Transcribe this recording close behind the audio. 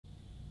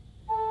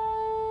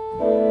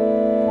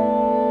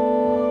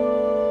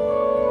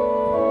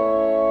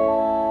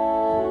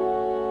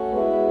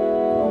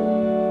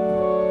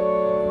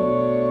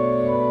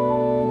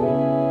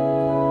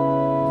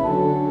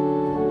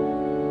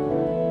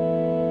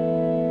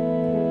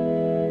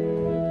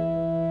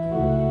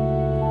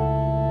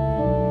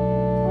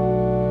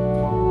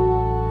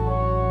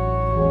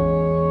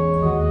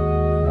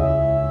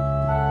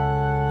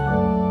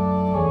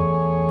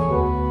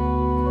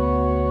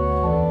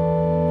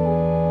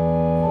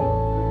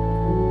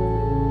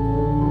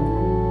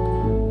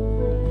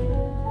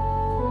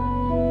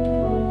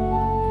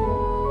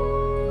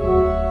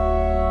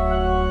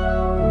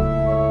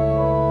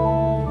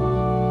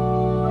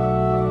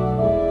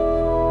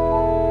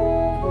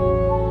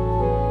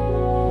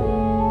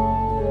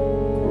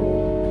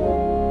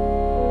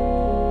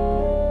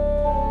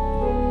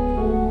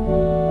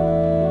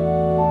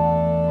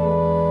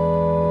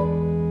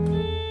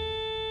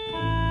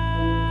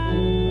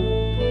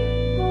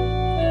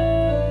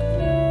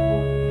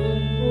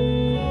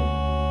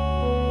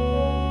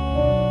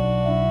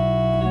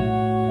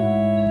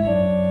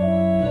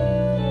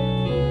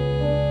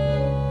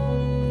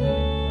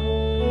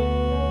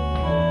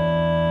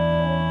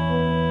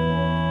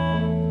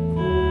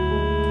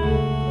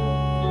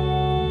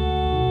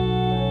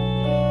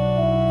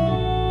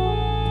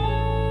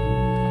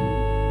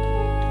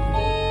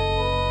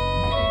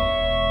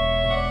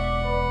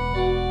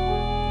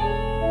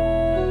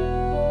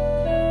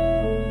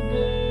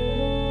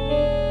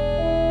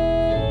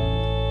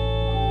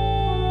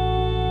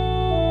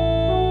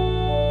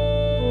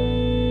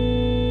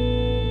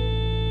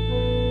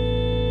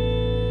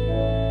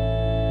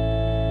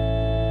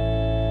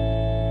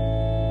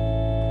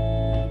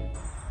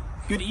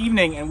Good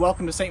evening and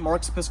welcome to St.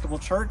 Mark's Episcopal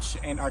Church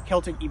and our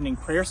Celtic evening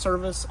prayer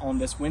service on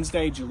this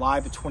Wednesday, July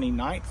the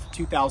 29th,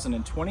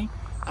 2020.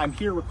 I'm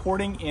here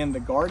recording in the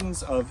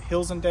gardens of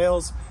Hills and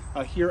Dales,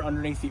 here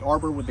underneath the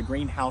arbor with the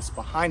greenhouse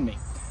behind me.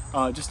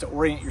 Just to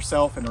orient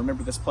yourself and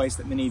remember this place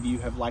that many of you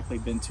have likely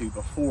been to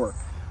before.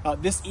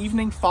 This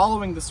evening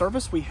following the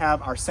service, we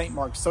have our St.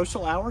 Mark's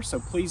social hour,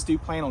 so please do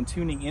plan on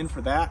tuning in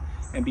for that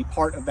and be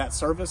part of that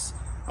service.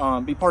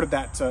 Be part of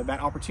that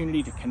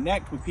opportunity to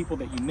connect with people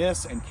that you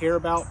miss and care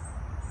about.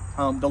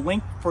 The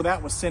link for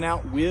that was sent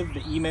out with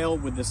the email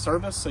with this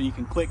service, so you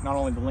can click not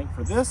only the link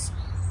for this,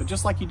 but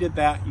just like you did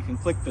that, you can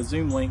click the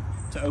Zoom link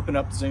to open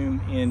up Zoom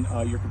in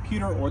your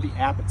computer or the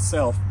app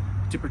itself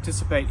to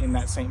participate in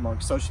that St.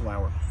 Mark's social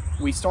hour.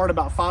 We start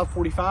about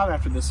 5:45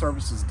 after the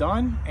service is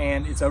done,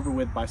 and it's over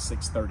with by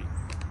 6:30.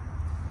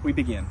 We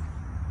begin.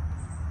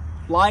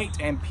 Light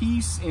and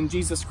peace in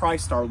Jesus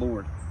Christ our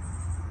Lord.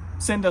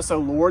 Send us, O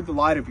Lord, the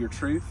light of your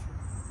truth.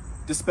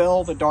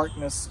 Dispel the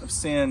darkness of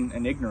sin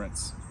and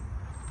ignorance.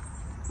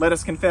 Let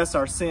us confess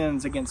our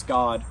sins against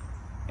God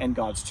and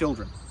God's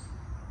children.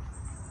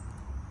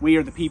 We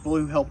are the people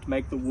who helped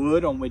make the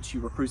wood on which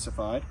you were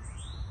crucified,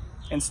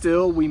 and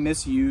still we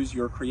misuse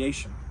your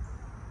creation.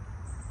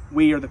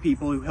 We are the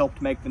people who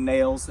helped make the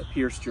nails that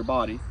pierced your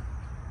body,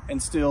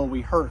 and still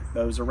we hurt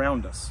those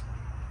around us.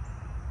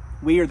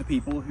 We are the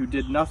people who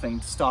did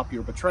nothing to stop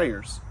your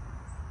betrayers,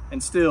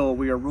 and still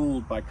we are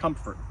ruled by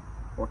comfort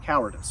or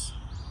cowardice.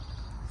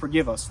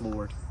 Forgive us,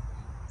 Lord.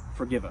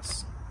 Forgive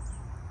us.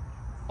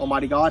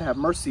 Almighty God, have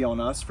mercy on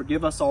us.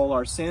 Forgive us all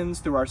our sins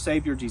through our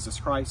Savior, Jesus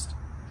Christ.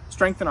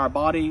 Strengthen our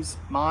bodies,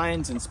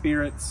 minds, and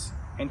spirits,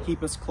 and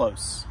keep us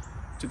close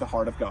to the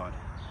heart of God.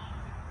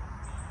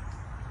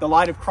 The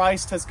light of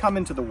Christ has come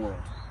into the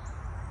world.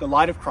 The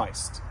light of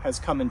Christ has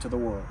come into the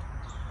world.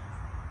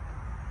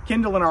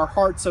 Kindle in our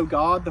hearts, O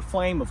God, the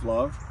flame of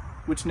love,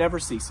 which never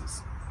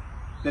ceases,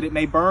 that it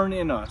may burn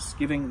in us,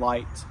 giving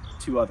light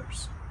to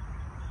others.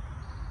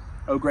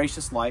 O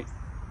gracious light,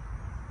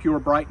 pure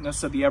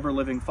brightness of the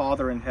ever-living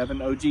Father in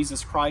heaven, O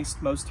Jesus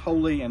Christ, most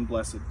holy and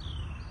blessed.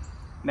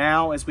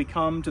 Now, as we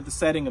come to the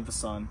setting of the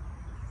sun,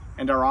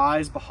 and our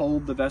eyes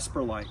behold the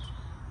vesper light,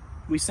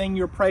 we sing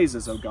your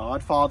praises, O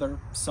God, Father,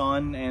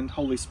 Son, and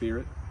Holy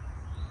Spirit.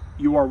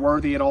 You are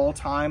worthy at all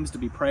times to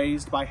be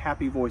praised by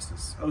happy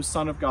voices, O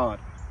Son of God,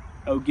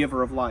 O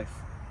Giver of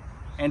life,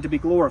 and to be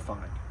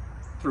glorified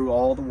through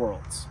all the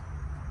worlds.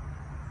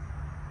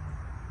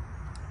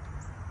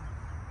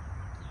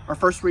 Our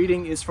first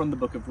reading is from the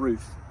book of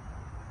Ruth.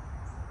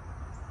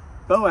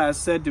 Boaz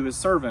said to his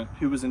servant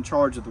who was in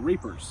charge of the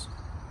reapers,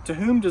 "To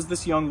whom does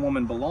this young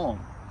woman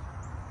belong?"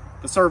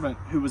 The servant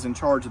who was in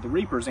charge of the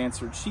reapers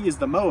answered, "She is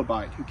the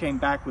Moabite who came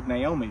back with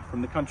Naomi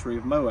from the country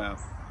of Moab."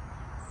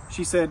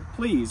 She said,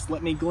 "Please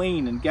let me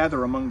glean and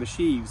gather among the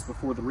sheaves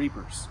before the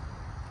reapers."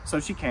 So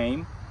she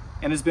came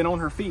and has been on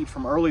her feet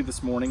from early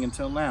this morning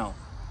until now,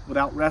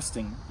 without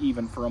resting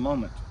even for a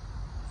moment.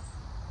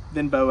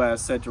 Then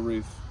Boaz said to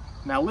Ruth,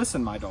 "Now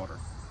listen, my daughter,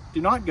 do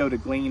not go to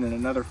glean in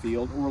another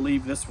field or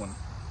leave this one,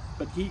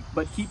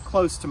 but keep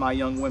close to my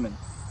young women.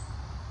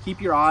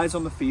 Keep your eyes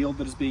on the field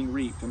that is being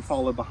reaped and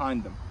follow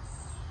behind them.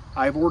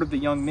 I have ordered the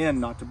young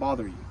men not to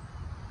bother you.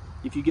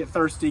 If you get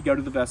thirsty, go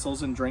to the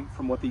vessels and drink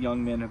from what the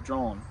young men have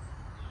drawn."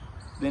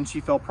 Then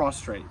she fell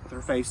prostrate with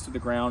her face to the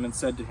ground and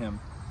said to him,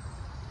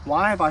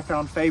 "Why have I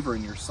found favor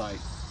in your sight,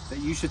 that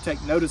you should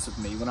take notice of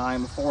me when I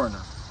am a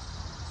foreigner."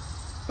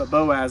 But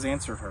Boaz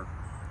answered her,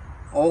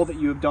 "All that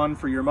you have done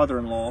for your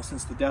mother-in-law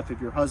since the death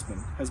of your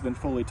husband has been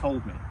fully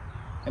told me,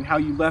 and how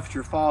you left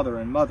your father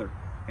and mother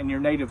and your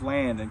native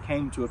land and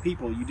came to a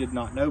people you did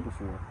not know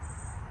before.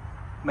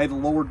 May the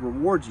Lord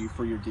reward you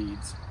for your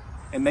deeds,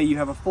 and may you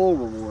have a full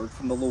reward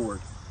from the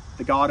Lord,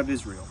 the God of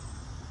Israel,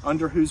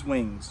 under whose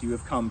wings you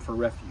have come for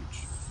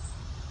refuge."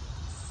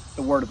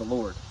 The word of the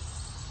Lord.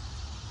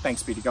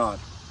 Thanks be to God.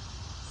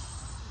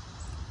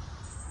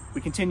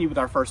 We continue with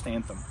our first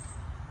anthem.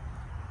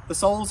 The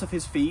soles of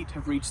his feet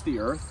have reached the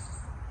earth,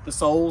 the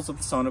soles of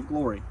the Son of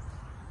Glory.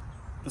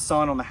 The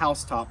sun on the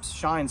housetops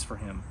shines for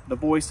him. The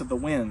voice of the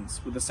winds,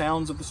 with the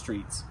sounds of the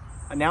streets,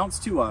 announce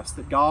to us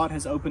that God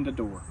has opened a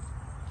door,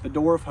 the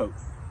door of hope,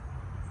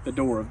 the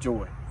door of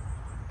joy.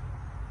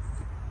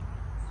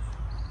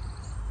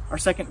 Our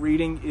second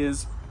reading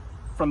is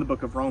from the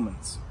book of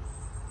Romans.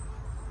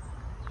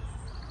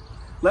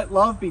 Let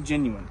love be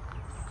genuine.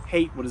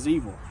 Hate what is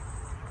evil.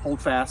 Hold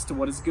fast to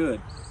what is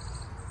good.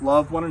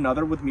 Love one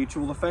another with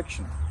mutual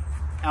affection.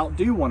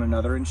 Outdo one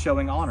another in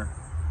showing honor.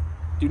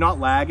 Do not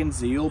lag in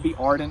zeal. Be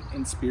ardent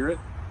in spirit.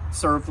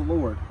 Serve the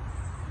Lord.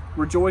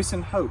 Rejoice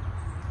in hope.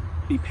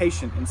 Be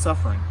patient in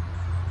suffering.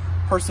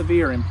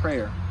 Persevere in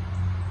prayer.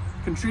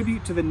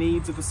 Contribute to the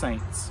needs of the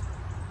saints.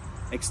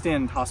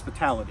 Extend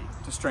hospitality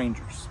to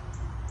strangers.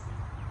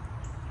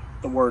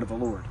 The word of the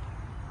Lord.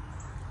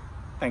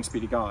 Thanks be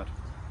to God.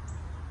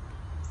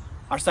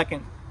 Our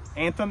second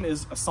anthem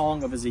is a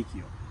song of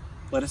Ezekiel.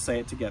 Let us say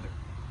it together.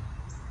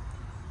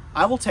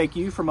 I will take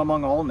you from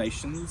among all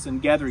nations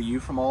and gather you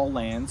from all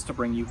lands to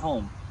bring you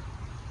home.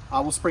 I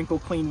will sprinkle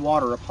clean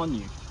water upon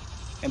you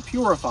and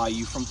purify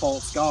you from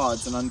false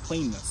gods and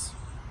uncleanness.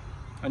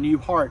 A new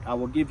heart I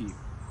will give you,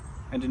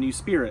 and a new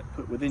spirit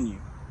put within you.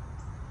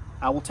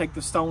 I will take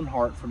the stone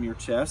heart from your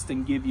chest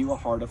and give you a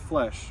heart of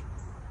flesh.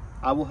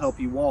 I will help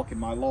you walk in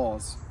my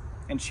laws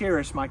and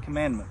cherish my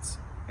commandments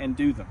and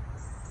do them.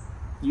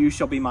 You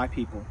shall be my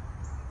people,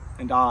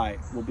 and I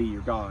will be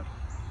your God.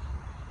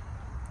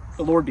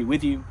 The Lord be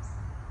with you,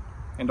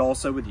 and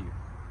also with you.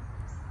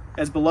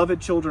 As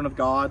beloved children of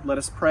God, let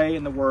us pray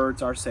in the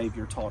words our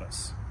Savior taught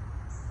us.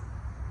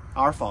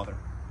 Our Father,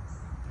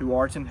 who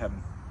art in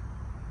heaven,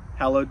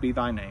 hallowed be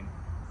thy name.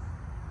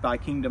 Thy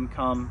kingdom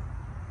come,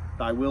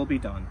 thy will be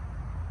done,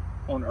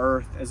 on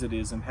earth as it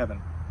is in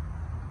heaven.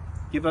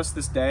 Give us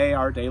this day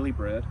our daily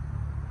bread,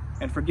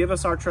 and forgive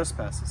us our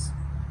trespasses,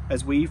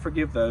 as we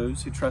forgive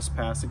those who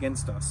trespass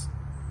against us.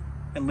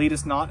 And lead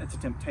us not into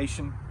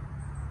temptation,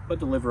 but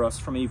deliver us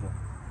from evil.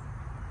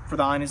 For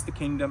thine is the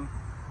kingdom,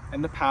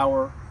 and the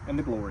power, and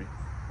the glory,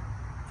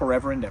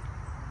 forever and ever.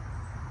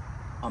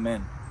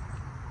 Amen.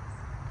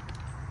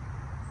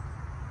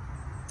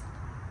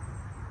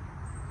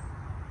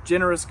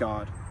 Generous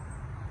God,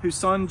 whose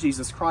Son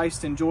Jesus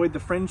Christ enjoyed the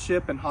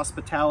friendship and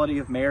hospitality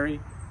of Mary,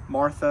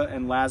 Martha,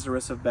 and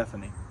Lazarus of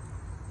Bethany,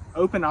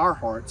 open our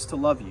hearts to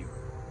love you,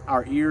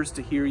 our ears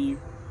to hear you,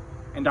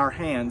 and our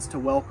hands to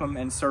welcome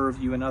and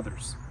serve you in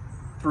others,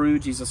 through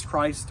Jesus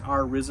Christ,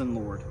 our risen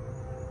Lord,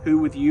 who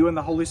with you and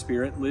the Holy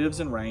Spirit lives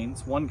and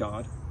reigns, one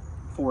God,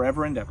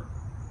 forever and ever.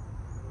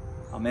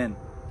 Amen.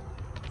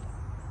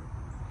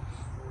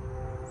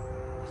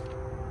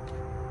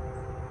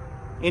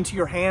 Into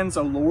your hands,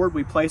 O Lord,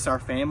 we place our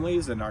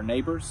families and our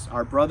neighbors,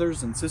 our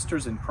brothers and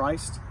sisters in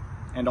Christ,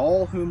 and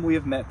all whom we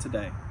have met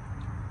today.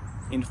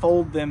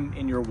 Enfold them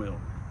in your will.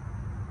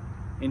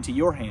 Into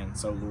your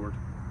hands, O Lord.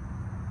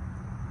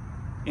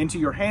 Into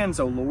your hands,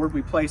 O Lord,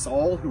 we place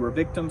all who are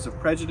victims of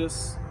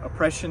prejudice,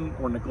 oppression,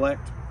 or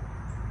neglect,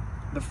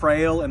 the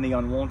frail and the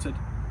unwanted.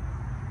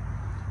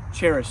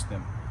 Cherish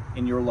them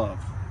in your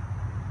love.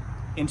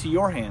 Into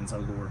your hands, O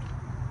Lord.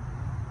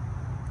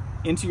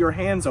 Into your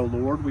hands, O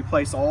Lord, we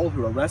place all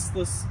who are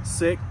restless,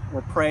 sick,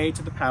 or prey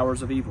to the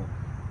powers of evil,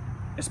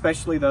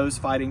 especially those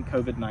fighting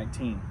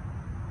COVID-19.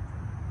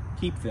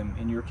 Keep them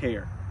in your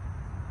care.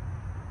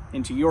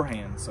 Into your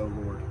hands, O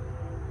Lord.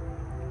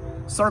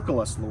 Circle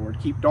us, Lord.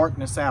 Keep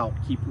darkness out.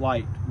 Keep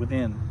light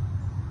within.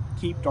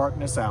 Keep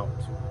darkness out.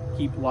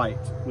 Keep light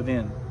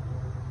within.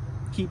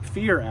 Keep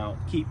fear out.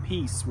 Keep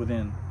peace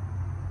within.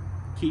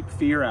 Keep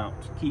fear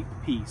out. Keep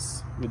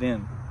peace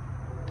within.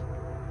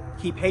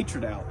 Keep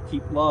hatred out.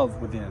 Keep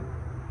love within.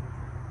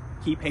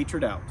 Keep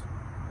hatred out.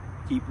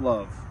 Keep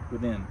love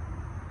within.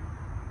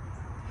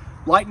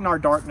 Lighten our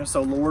darkness,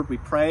 O Lord, we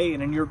pray,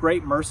 and in your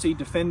great mercy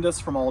defend us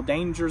from all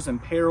dangers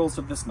and perils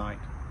of this night,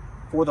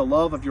 for the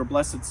love of your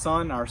blessed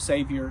Son, our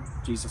Savior,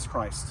 Jesus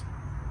Christ.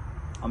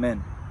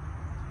 Amen.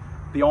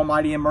 The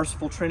Almighty and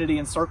merciful Trinity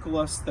encircle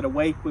us, that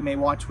awake we may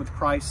watch with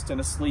Christ,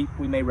 and asleep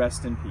we may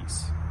rest in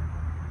peace.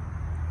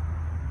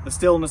 The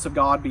stillness of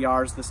God be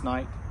ours this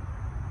night,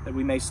 that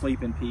we may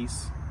sleep in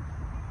peace.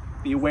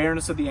 The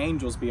awareness of the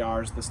angels be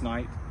ours this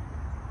night,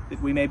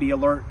 that we may be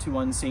alert to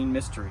unseen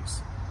mysteries.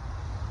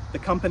 The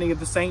company of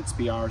the saints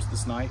be ours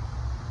this night,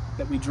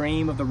 that we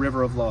dream of the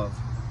river of love.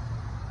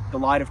 The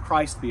light of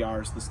Christ be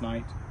ours this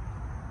night,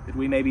 that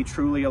we may be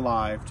truly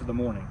alive to the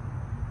morning,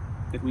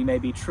 that we may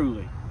be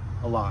truly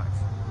alive.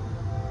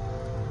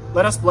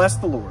 Let us bless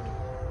the Lord.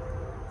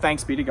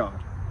 Thanks be to God.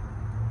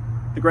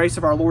 The grace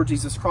of our Lord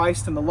Jesus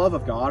Christ and the love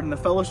of God and the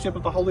fellowship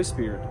of the Holy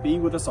Spirit be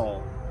with us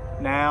all,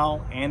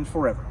 now and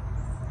forever.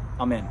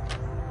 Amen.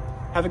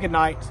 Have a good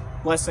night,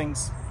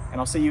 blessings,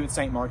 and I'll see you at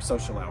St. Mark's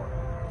Social Hour.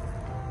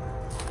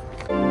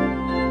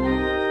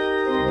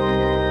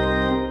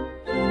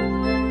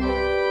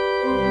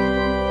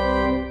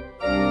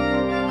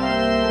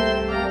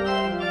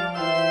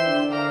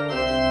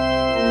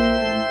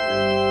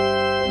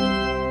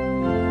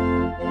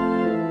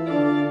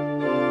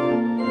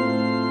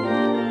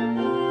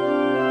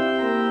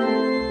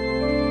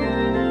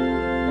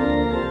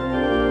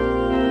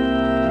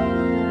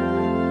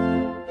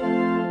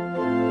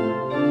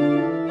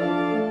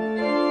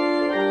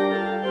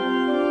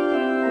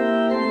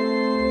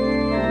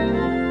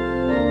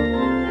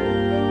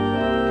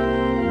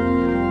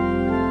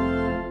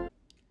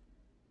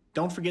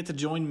 Don't forget to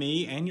join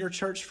me and your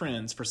church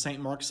friends for St.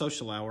 Mark's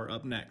Social Hour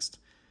up next.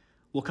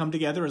 We'll come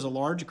together as a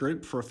large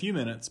group for a few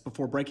minutes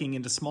before breaking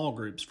into small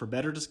groups for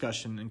better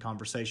discussion and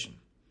conversation.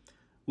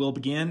 We'll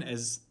begin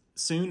as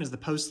soon as the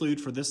postlude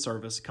for this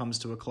service comes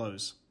to a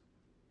close.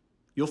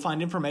 You'll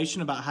find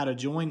information about how to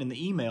join in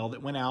the email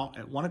that went out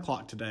at 1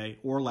 o'clock today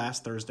or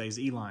last Thursday's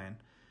e-line.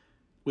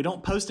 We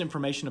don't post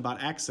information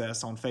about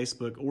access on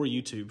Facebook or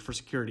YouTube for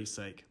security's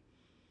sake.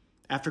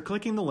 After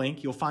clicking the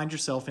link, you'll find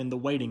yourself in the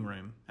waiting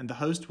room, and the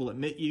host will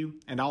admit you,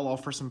 and I'll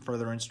offer some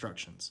further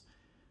instructions.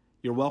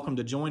 You're welcome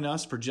to join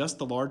us for just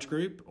the large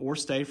group or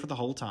stay for the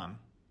whole time.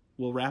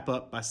 We'll wrap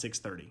up by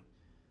 6:30.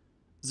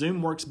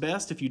 Zoom works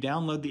best if you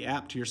download the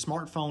app to your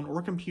smartphone or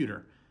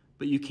computer,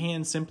 but you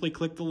can simply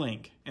click the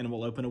link and it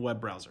will open a web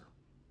browser.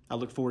 I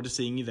look forward to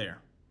seeing you there.